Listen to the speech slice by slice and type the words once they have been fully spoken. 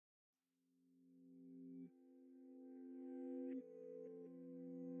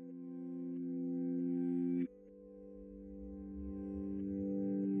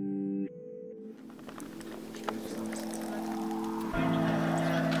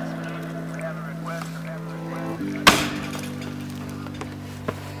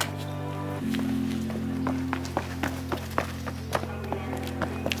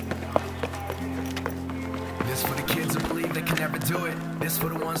for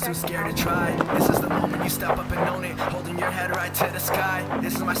the ones too scared to try. This is the moment you step up and own it, holding your head right to the sky.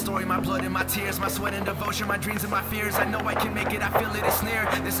 This is my story, my blood and my tears, my sweat and devotion, my dreams and my fears. I know I can make it, I feel it, it's near.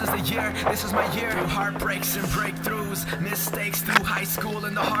 This is the year, this is my year. Through heartbreaks and breakthroughs, mistakes through high school,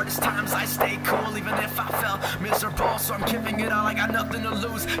 and the hardest times I stay cool, even if I felt miserable. So I'm giving it all, I got nothing to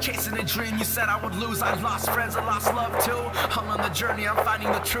lose. Chasing a dream you said I would lose. I lost friends, I lost love too. I'm on the journey, I'm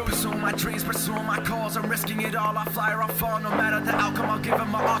finding the truth. Pursuing my dreams, pursuing my goals, I'm risking it all. I'll fly or I'll fall, no matter the outcome, I'll give it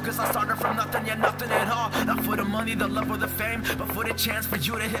my all. Cause I started from nothing, yeah, nothing at all. Not for the money, the love, or the fame, but for the chance for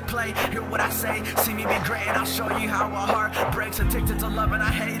you to hit play. Hear what I say, see me be great, and I'll show you how a heart breaks. Addicted to love and I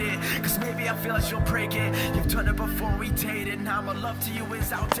hate it, cause maybe I feel like you'll break it. You've done it before we dated, now my love to you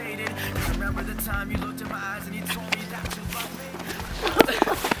is outdated. Cause remember the time you looked in my eyes and you told me that you love me.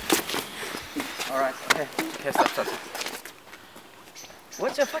 Alright, okay, stop.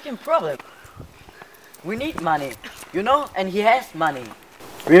 What's your fucking problem? We need money, you know, and he has money.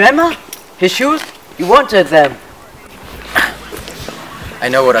 Remember? His shoes? You wanted them. I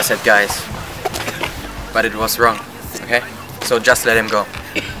know what I said, guys, but it was wrong, okay? So just let him go.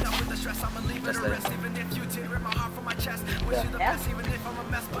 Just let him go. Yeah?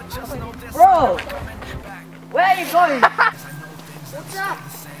 Bro! Where are you going? What's up?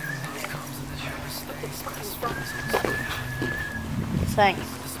 Thanks.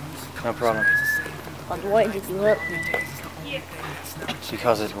 No problem. But why did you help me?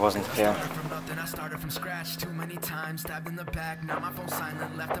 Because it wasn't fair. I started from scratch too many times, stabbed in the back. Now my phone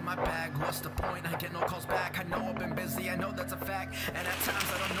silent, left in my bag. What's the point? I get no calls back. I know I've been busy, I know that's a fact. And at times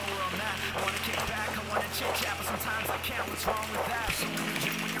I don't know where I'm at. I wanna kick back, I wanna chit chat, but sometimes I can't. What's wrong with that? So when you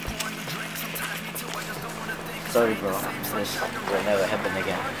drink, when you're pouring the drink, sometimes me too, I just don't wanna think. Sorry bro, this will never happen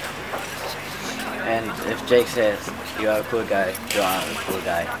again. And if Jake says you are a cool guy, you are a cool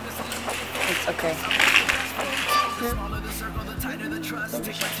guy. It's okay. Don't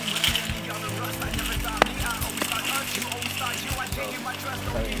be shy.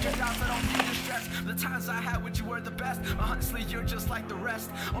 The times I had with you were the best. Honestly, you're just like the rest.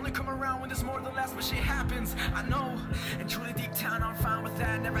 Only come around when there's more than less, but shit happens, I know. And truly deep down I'm fine with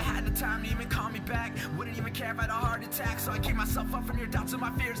that. Never had the time to even call me back. Wouldn't even care if I had a heart attack. So I keep myself up from your doubts and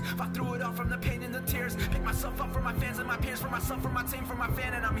my fears. If I threw it all from the pain and the tears, pick myself up for my fans and my peers, for myself, for my team, for my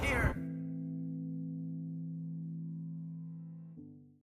fan, and I'm here.